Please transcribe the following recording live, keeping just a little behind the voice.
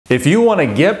If you want to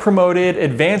get promoted,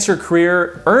 advance your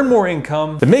career, earn more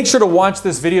income, then make sure to watch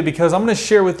this video because I'm going to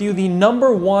share with you the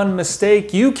 #1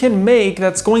 mistake you can make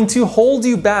that's going to hold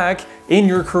you back in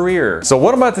your career. So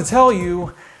what I'm about to tell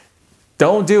you,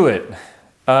 don't do it.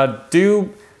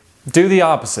 Do the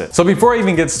opposite. So before I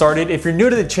even get started, if you're new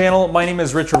to the channel, my name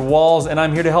is Richard Walls and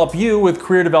I'm here to help you with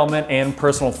career development and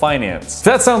personal finance. If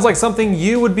that sounds like something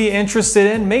you would be interested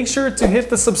in, make sure to hit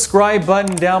the subscribe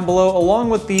button down below along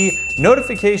with the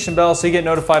notification bell so you get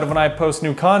notified of when I post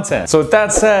new content. So with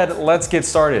that said, let's get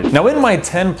started. Now in my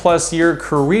 10+ year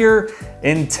career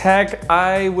in tech,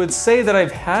 I would say that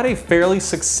I've had a fairly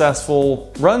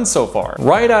successful run so far.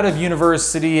 Right out of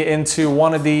university into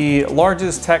one of the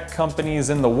largest tech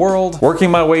companies in the world, working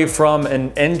my way from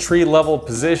an entry-level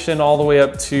position all the way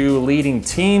up to leading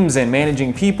teams and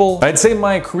managing people. I'd say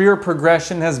my career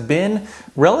progression has been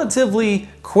relatively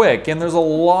quick, and there's a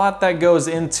lot that goes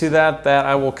into that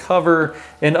I will cover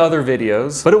in other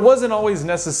videos, but it wasn't always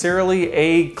necessarily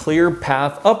a clear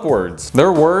path upwards.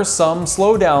 There were some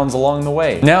slowdowns along the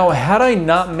way. Now, had I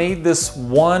not made this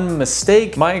one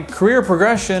mistake, my career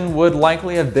progression would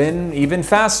likely have been even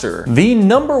faster. The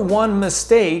 #1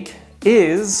 mistake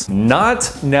is not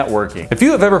networking. If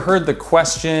you have ever heard the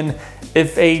question,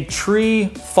 if a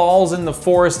tree falls in the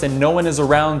forest and no one is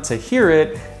around to hear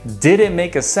it, did it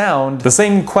make a sound? The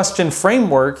same question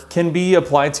framework can be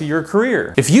applied to your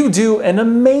career. If you do an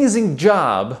amazing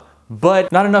job,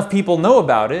 but not enough people know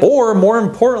about it, or more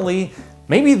importantly,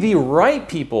 maybe the right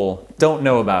people don't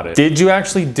know about it, did you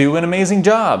actually do an amazing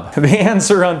job? The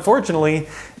answer, unfortunately,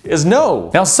 is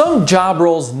no. Now, some job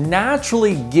roles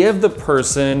naturally give the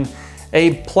person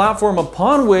a platform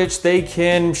upon which they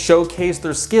can showcase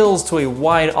their skills to a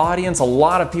wide audience. A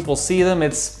lot of people see them.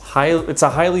 It's a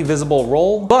highly visible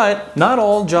role, but not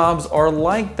all jobs are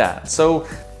like that. So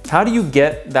how do you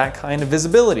get that kind of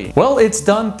visibility? Well, it's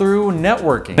done through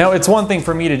networking. Now, it's one thing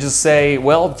for me to just say,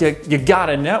 well, you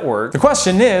gotta network. The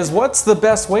question is, what's the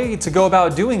best way to go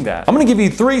about doing that? I'm gonna give you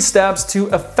 3 steps to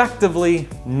effectively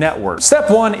network. Step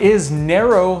 1 is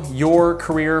narrow your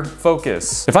career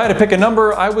focus. If I had to pick a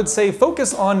number, I would say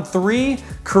focus on 3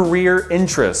 career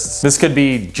interests. This could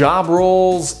be job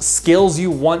roles, skills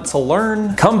you want to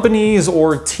learn, companies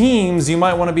or teams you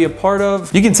might want to be a part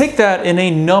of. You can take that in a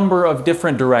number of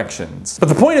different directions. But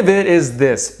the point of it is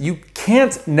this: you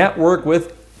can't network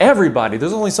with everybody.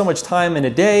 There's only so much time in a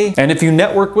day. And if you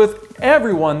network with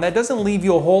everyone, that doesn't leave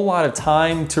you a whole lot of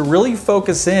time to really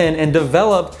focus in and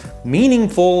develop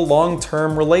meaningful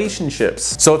long-term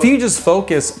relationships. So if you just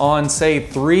focus on, say,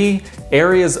 3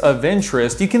 areas of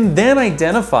interest, you can then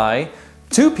identify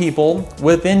 2 people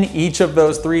within each of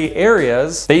those 3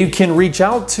 areas that you can reach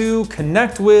out to,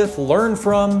 connect with, learn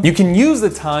from. You can use the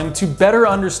time to better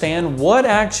understand what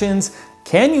actions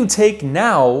can you take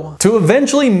now to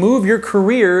eventually move your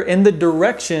career in the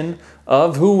direction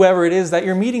of whoever it is that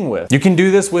you're meeting with. You can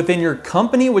do this within your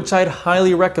company, which I'd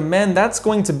highly recommend. That's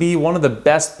going to be one of the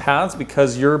best paths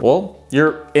because you're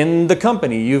in the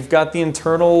company. You've got the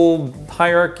internal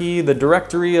hierarchy, the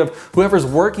directory of whoever's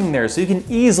working there, so you can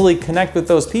easily connect with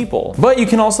those people. But you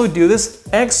can also do this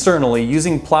externally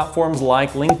using platforms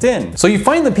like LinkedIn. So you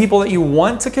find the people that you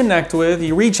want to connect with,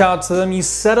 you reach out to them, you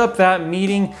set up that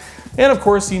meeting, and of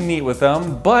course you meet with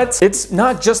them, but it's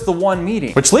not just the one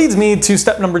meeting. Which leads me to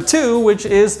step number 2, which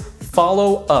is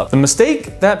follow up. The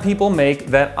mistake that people make,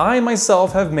 that I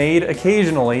myself have made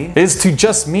occasionally, is to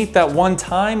just meet that one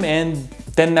time and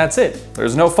then that's it.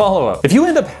 There's no follow-up. If you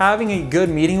end up having a good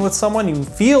meeting with someone, you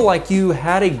feel like you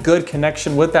had a good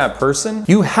connection with that person,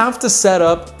 you have to set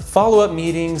up follow-up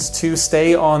meetings to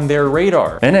stay on their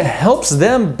radar. And it helps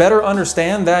them better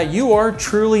understand that you are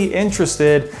truly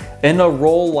interested in a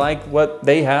role like what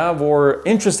they have or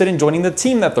interested in joining the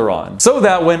team that they're on, so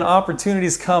that when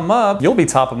opportunities come up, you'll be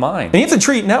top of mind. And you have to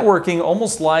treat networking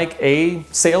almost like a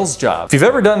sales job. If you've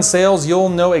ever done sales, you'll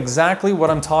know exactly what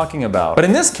I'm talking about. But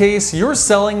in this case, you're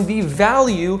selling the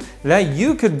value that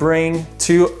you could bring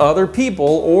to other people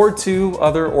or to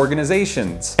other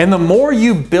organizations. And the more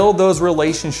you build those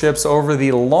relationships over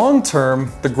the long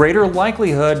term, the greater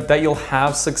likelihood that you'll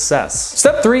have success.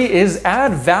 Step 3 is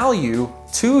add value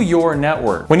to your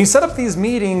network. When you set up these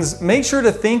meetings, make sure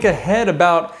to think ahead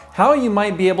about how you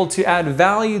might be able to add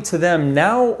value to them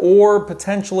now or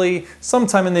potentially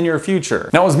sometime in the near future.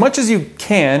 Now, as much as you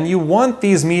can, you want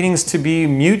these meetings to be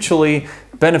mutually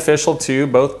beneficial to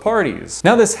both parties.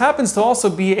 Now, this happens to also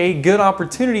be a good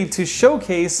opportunity to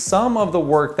showcase some of the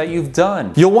work that you've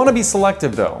done. You'll want to be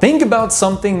selective though. Think about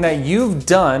something that you've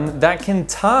done that can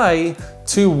tie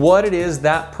to what it is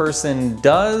that person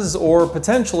does, or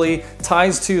potentially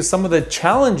ties to some of the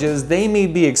challenges they may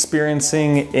be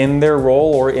experiencing in their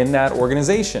role or in that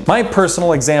organization. My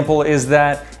personal example is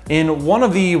that in one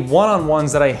of the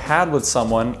one-on-ones that I had with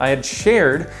someone, I had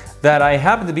shared that I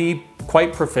happen to be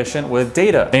quite proficient with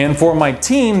data. And for my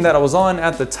team that I was on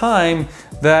at the time,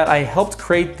 that I helped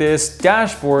create this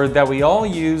dashboard that we all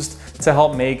used to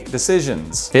help make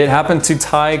decisions. It happened to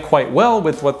tie quite well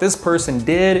with what this person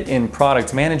did in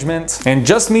product management. And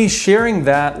just me sharing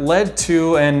that led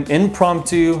to an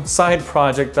impromptu side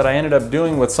project that I ended up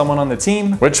doing with someone on the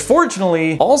team, which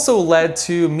fortunately also led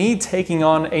to me taking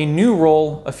on a new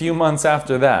role a few months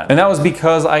after that. And that was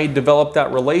because I developed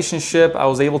that relationship. I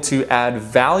was able to add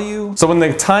value. So when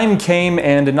the time came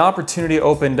and an opportunity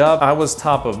opened up, I was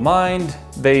top of mind.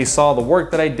 They saw the work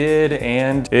that I did,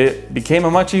 and it became a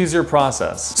much easier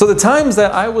process. So the times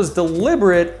that I was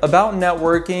deliberate about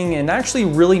networking and actually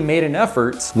really made an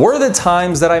effort were the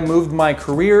times that I moved my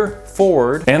career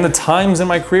forward, and the times in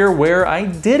my career where I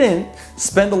didn't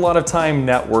spend a lot of time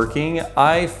networking,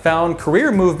 I found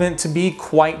career movement to be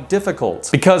quite difficult,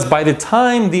 because by the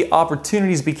time the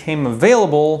opportunities became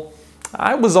available,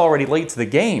 I was already late to the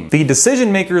game. The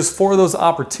decision makers for those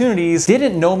opportunities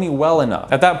didn't know me well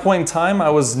enough. At that point in time, I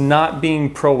was not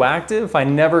being proactive. I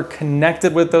never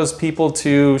connected with those people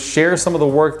to share some of the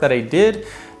work that I did,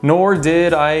 nor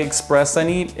did I express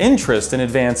any interest in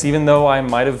advance, even though I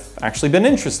might have actually been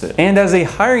interested. And as a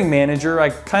hiring manager,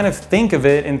 I kind of think of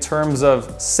it in terms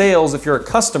of sales. If you're a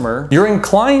customer, you're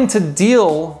inclined to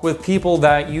deal with people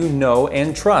that you know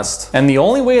and trust. And the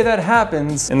only way that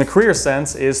happens in the career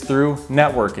sense is through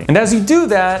networking. And as you do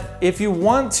that, if you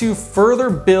want to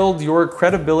further build your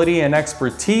credibility and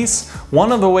expertise,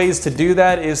 one of the ways to do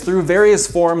that is through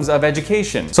various forms of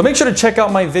education. So make sure to check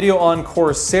out my video on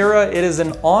Coursera. It is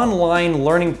an online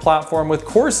learning platform with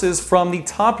courses from the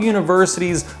top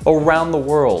universities around the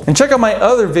world. And check out my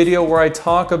other video where I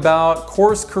talk about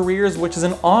Course Careers, which is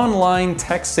an online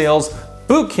tech sales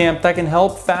bootcamp that can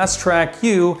help fast track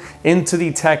you into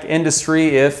the tech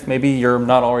industry if maybe you're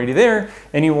not already there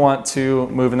and you want to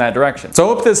move in that direction. So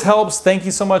I hope this helps. Thank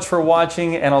you so much for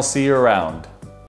watching, and I'll see you around.